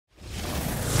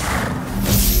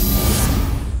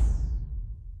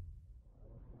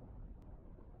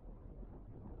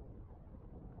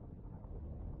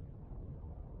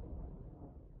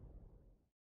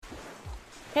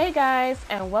Hey guys,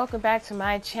 and welcome back to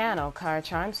my channel. Car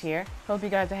Charms here. Hope you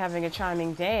guys are having a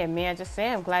charming day, and may I just say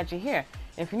I'm glad you're here.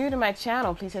 If you're new to my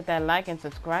channel, please hit that like and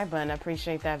subscribe button. I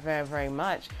appreciate that very, very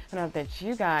much, and I hope that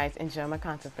you guys enjoy my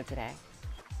content for today.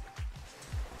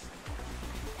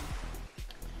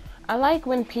 I like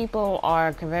when people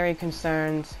are very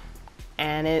concerned,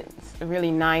 and it's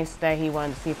really nice that he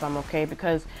wanted to see if I'm okay,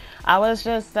 because I was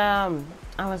just I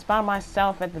was by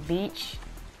myself at the beach.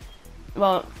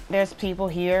 Well, there's people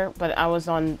here, but I was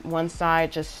on one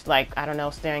side just like, I don't know,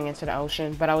 staring into the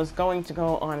ocean. But I was going to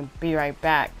go on Be Right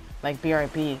Back, like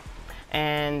BRB.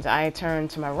 And I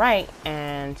turned to my right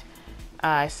and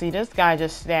I see this guy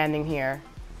just standing here.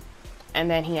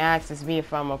 And then he asks me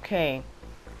if I'm okay.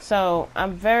 So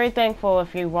I'm very thankful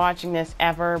if you're watching this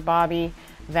ever, Bobby,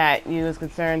 that you was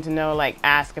concerned to know, like,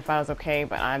 ask if I was okay,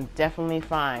 but I'm definitely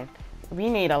fine. We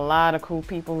need a lot of cool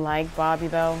people like Bobby,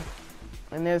 though.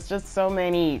 And there's just so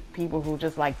many people who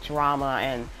just like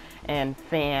drama and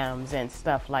fams and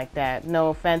stuff like that. No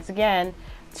offense again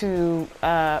to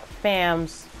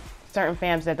fams, certain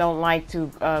fams that don't like to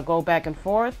go back and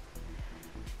forth.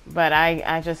 But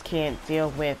I just can't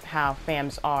deal with how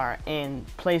fams are in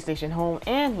PlayStation Home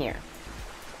and here.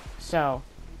 So,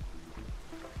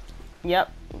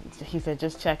 yep. He said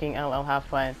just checking. LL, have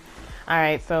fun.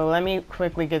 Alright, so let me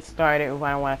quickly get started with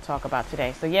what I want to talk about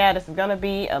today. So yeah, this is going to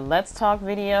be a Let's Talk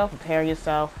video. Prepare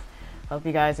yourself. Hope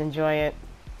you guys enjoy it.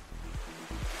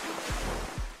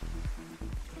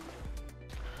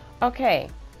 Okay,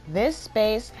 this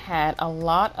space had a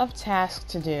lot of tasks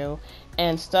to do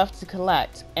and stuff to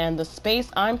collect. And the space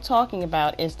I'm talking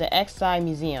about is the XI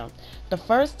Museum. The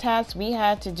first task we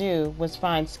had to do was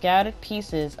find scattered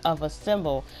pieces of a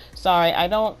symbol. Sorry, I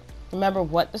don't remember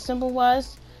what the symbol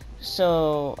was.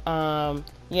 So,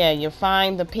 yeah, you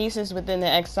find the pieces within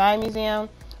the XI Museum.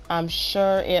 I'm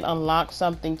sure it unlocks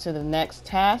something to the next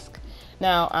task.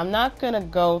 Now, I'm not going to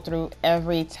go through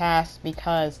every task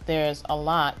because there's a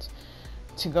lot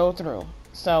to go through.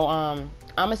 So, I'm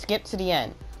going to skip to the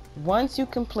end. Once you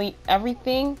complete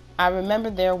everything, I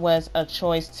remember there was a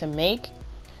choice to make.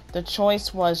 The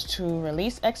choice was to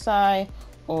release XI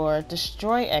or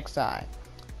destroy XI.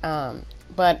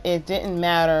 But it didn't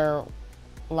matter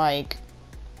like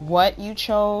what you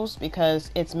chose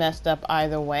because it's messed up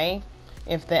either way.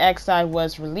 If the XI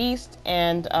was released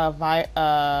and a virus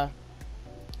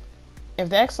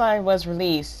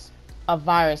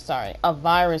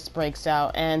breaks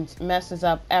out and messes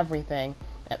up everything.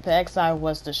 If the XI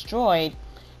was destroyed,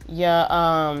 you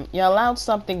allowed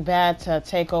something bad to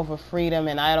take over freedom,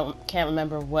 and can't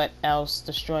remember what else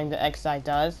destroying the XI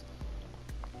does.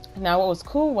 Now, what was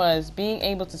cool was being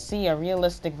able to see a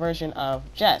realistic version of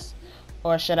Jess,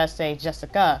 or should I say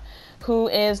Jessica, who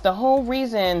is the whole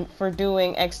reason for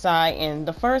doing XI in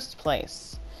the first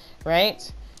place,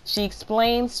 right? She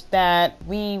explains that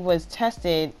we was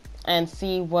tested and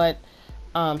see what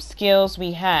skills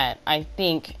we had, I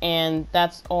think, and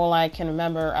that's all I can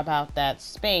remember about that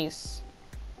space.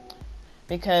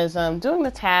 Because doing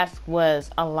the task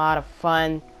was a lot of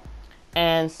fun,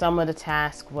 and some of the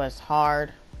task was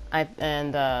hard.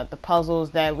 The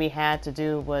puzzles that we had to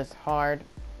do was hard.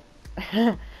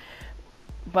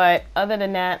 But other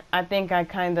than that, I think I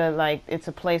kind of like, it's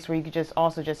a place where you could just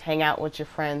also just hang out with your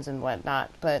friends and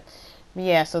whatnot. But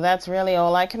yeah, so that's really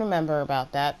all I can remember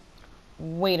about that.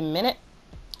 Wait a minute.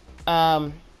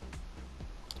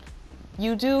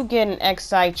 You do get an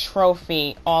XI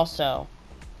trophy also.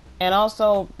 And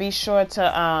also be sure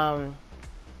to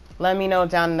let me know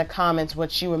down in the comments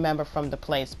what you remember from the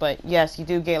place. But yes, you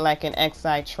do get like an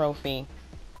XI trophy.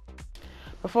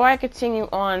 Before I continue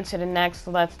on to the next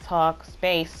Let's Talk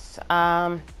space,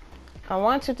 I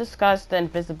want to discuss the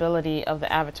invisibility of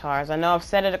the avatars. I know I've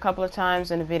said it a couple of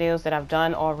times in the videos that I've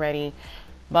done already,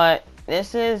 but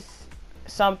this is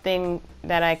something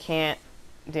that I can't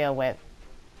deal with.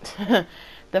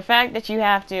 The fact that you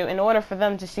have to, in order for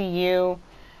them to see you,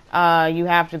 you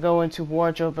have to go into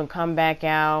wardrobe and come back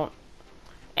out,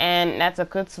 and that's a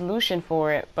good solution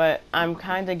for it, but I'm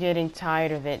kind of getting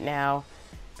tired of it now,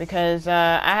 because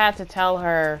I had to tell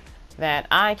her that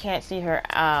I can't see her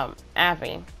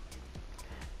Abby.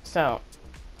 So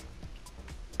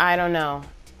I don't know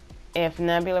if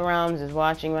Nebula Realms is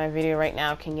watching my video right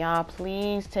now. Can y'all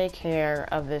please take care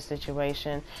of this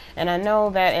situation? And I know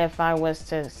that if I was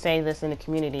to say this in the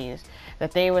communities,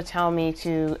 that they would tell me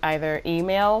to either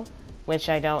email, which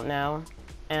I don't know,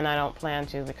 and I don't plan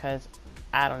to because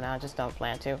I don't know, I just don't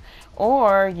plan to,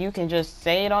 or you can just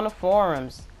say it on the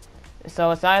forums.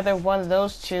 So it's either one of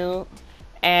those two,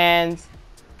 and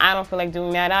I don't feel like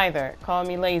doing that either. Call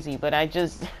me lazy, but I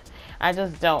just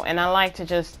don't. And I like to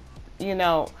just, you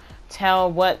know,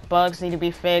 tell what bugs need to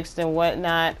be fixed and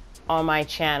whatnot on my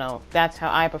channel. That's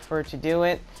how I prefer to do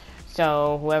it.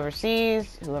 So whoever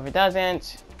sees, whoever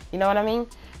doesn't, you know what I mean?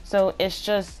 So it's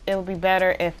just, it would be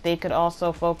better if they could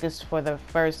also focus for the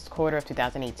first quarter of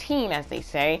 2018, as they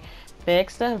say,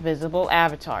 fix the invisible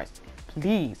avatars.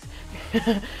 Please.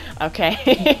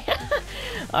 Okay.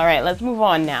 All right, let's move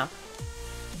on now.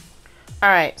 All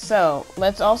right, so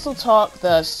let's also talk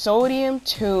the Sodium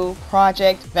 2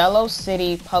 Project Velo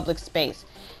City Public Space.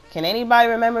 Can anybody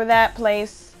remember that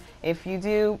place? If you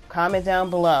do, comment down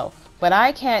below. But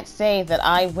I can't say that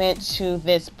I went to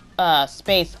this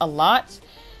space a lot.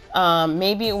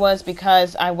 Maybe it was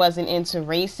because I wasn't into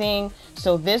racing.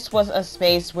 So this was a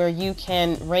space where you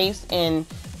can race in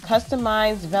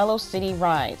customized Velo City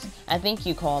rides, I think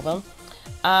you call them,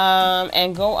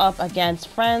 and go up against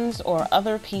friends or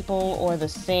other people or the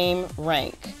same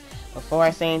rank. Before I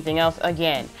say anything else,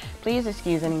 again, please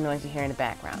excuse any noise you hear in the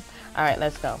background. All right,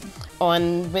 let's go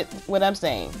on with what I'm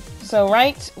saying. So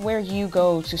right where you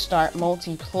go to start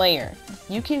multiplayer,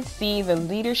 you can see the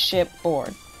leadership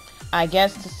board. I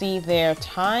guess to see their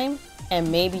time, and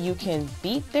maybe you can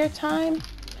beat their time.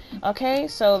 Okay,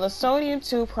 so the Sodium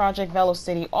 2 Project Velo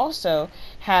City also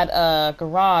had a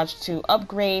garage to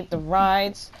upgrade the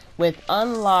rides with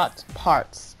unlocked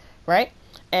parts, right?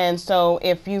 And so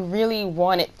if you really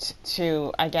wanted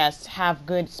to, I guess, have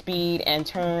good speed and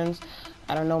turns,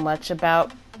 I don't know much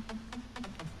about,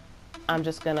 I'm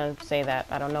just gonna say that,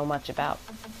 I don't know much about.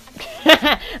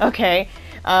 Okay,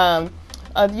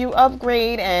 you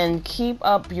upgrade and keep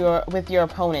up with your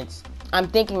opponents. I'm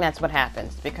thinking that's what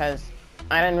happens because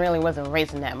I wasn't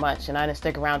racing that much, and I didn't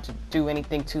stick around to do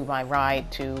anything to my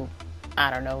ride to, I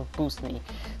don't know, boost me.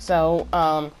 So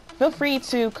feel free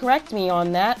to correct me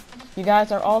on that. You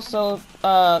guys are also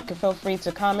feel free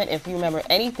to comment if you remember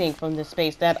anything from this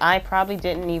space that I probably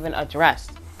didn't even address.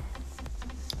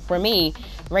 For me,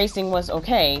 racing was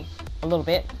okay, a little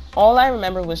bit. All I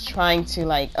remember was trying to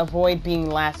like avoid being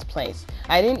last place.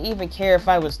 I didn't even care if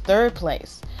I was third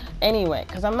place. Anyway,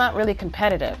 because I'm not really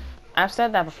competitive. I've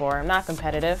said that before, I'm not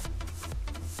competitive.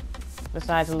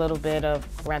 Besides a little bit of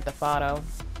Grand Theft Auto.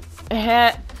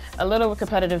 A little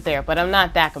competitive there, but I'm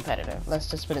not that competitive. Let's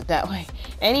just put it that way.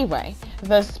 Anyway,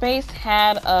 the space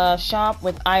had a shop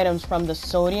with items from the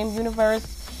Sodium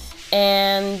universe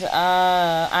and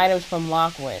items from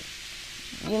Lockwood.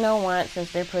 You know what?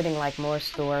 Since they're putting like more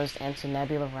stores into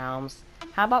Nebula realms,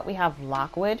 how about we have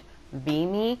Lockwood,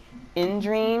 Beamy, In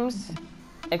Dreams,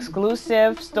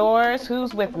 exclusive stores?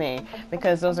 Who's with me?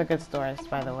 Because those are good stores,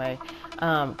 by the way.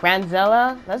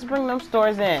 Granzella, let's bring them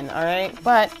stores in, all right?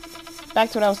 But back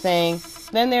to what I was saying.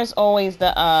 Then there's always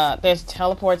the there's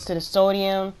teleports to the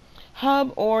Sodium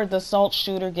hub or the Salt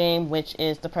Shooter game, which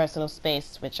is the personal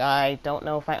space, which I don't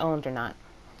know if I owned or not.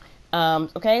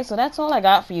 Okay, so that's all I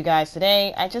got for you guys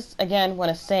today. I just, again, want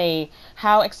to say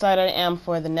how excited I am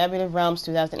for the Nebula Realms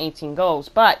 2018 goals,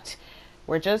 but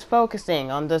we're just focusing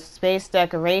on the space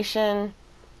decoration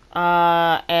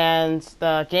and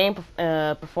the game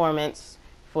performance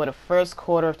for the first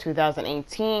quarter of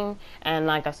 2018. And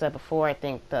like I said before, I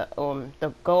think the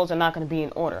goals are not going to be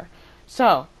in order.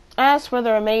 So, as for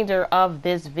the remainder of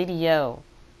this video,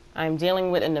 I'm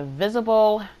dealing with an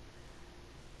invisible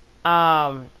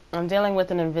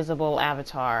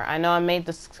avatar. I know I made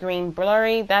the screen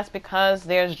blurry. That's because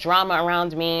there's drama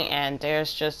around me and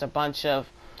there's just a bunch of,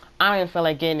 I don't even feel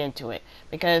like getting into it.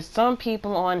 Because some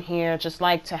people on here just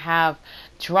like to have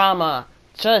drama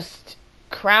just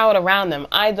crowd around them.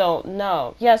 I don't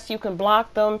know. Yes, you can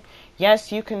block them.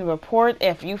 Yes, you can report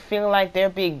if you feel like they're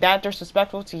being that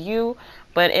disrespectful to you.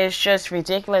 But it's just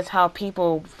ridiculous how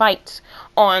people fight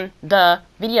on the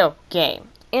video game.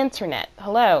 Internet.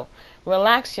 Hello.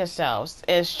 Relax yourselves.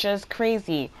 It's just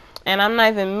crazy. And I'm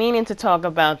not even meaning to talk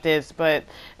about this, but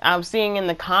I'm seeing in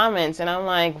the comments and I'm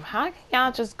like, how can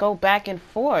y'all just go back and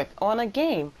forth on a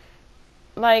game?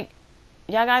 Like,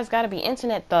 y'all guys gotta be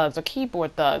internet thugs or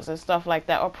keyboard thugs and stuff like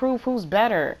that, or prove who's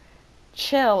better.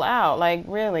 Chill out, like,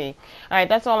 really. Alright,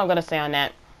 that's all I'm gonna say on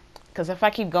that. Because if I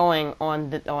keep going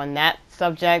on that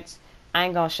subject, I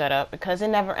ain't gonna shut up, because it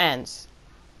never ends.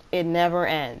 It never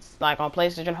ends. Like on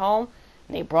PlayStation Home,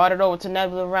 they brought it over to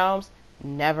Nebula Realms,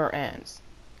 never ends.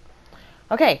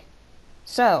 Okay,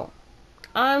 so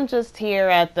I'm just here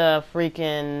at the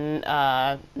freaking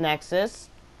Nexus,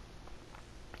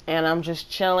 and I'm just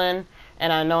chilling,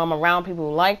 and I know I'm around people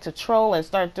who like to troll and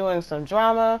start doing some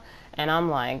drama, and I'm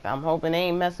like, I'm hoping they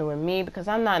ain't messing with me because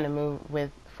I'm not in the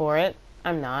mood for it.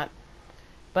 I'm not.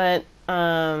 But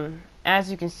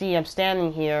as you can see, I'm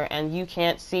standing here, and you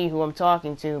can't see who I'm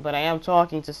talking to, but I am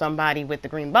talking to somebody with the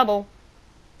green bubble.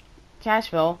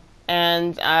 Cashville,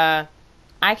 and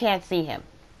I can't see him.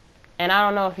 And I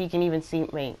don't know if he can even see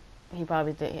me. He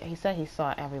probably did. He said he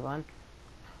saw everyone.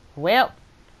 Well,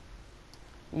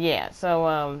 yeah, so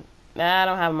I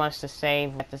don't have much to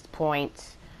say at this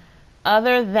point,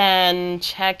 other than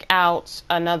check out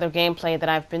another gameplay that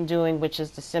I've been doing, which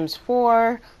is The Sims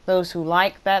 4. Those who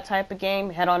like that type of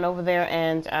game, head on over there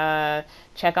and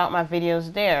check out my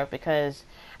videos there, because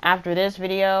after this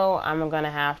video, I'm going to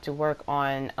have to work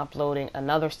on uploading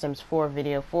another Sims 4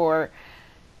 video for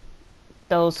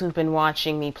those who've been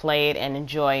watching me play it and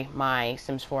enjoy my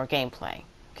Sims 4 gameplay.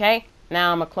 Okay,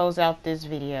 now I'm going to close out this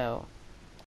video.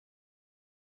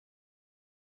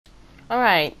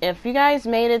 Alright, if you guys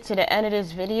made it to the end of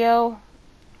this video,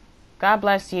 God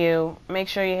bless you. Make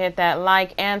sure you hit that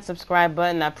like and subscribe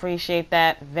button. I appreciate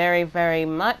that very, very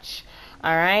much.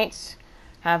 Alright,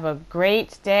 have a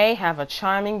great day, have a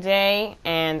charming day,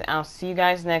 and I'll see you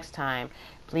guys next time.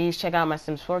 Please check out my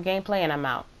Sims 4 gameplay, and I'm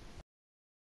out.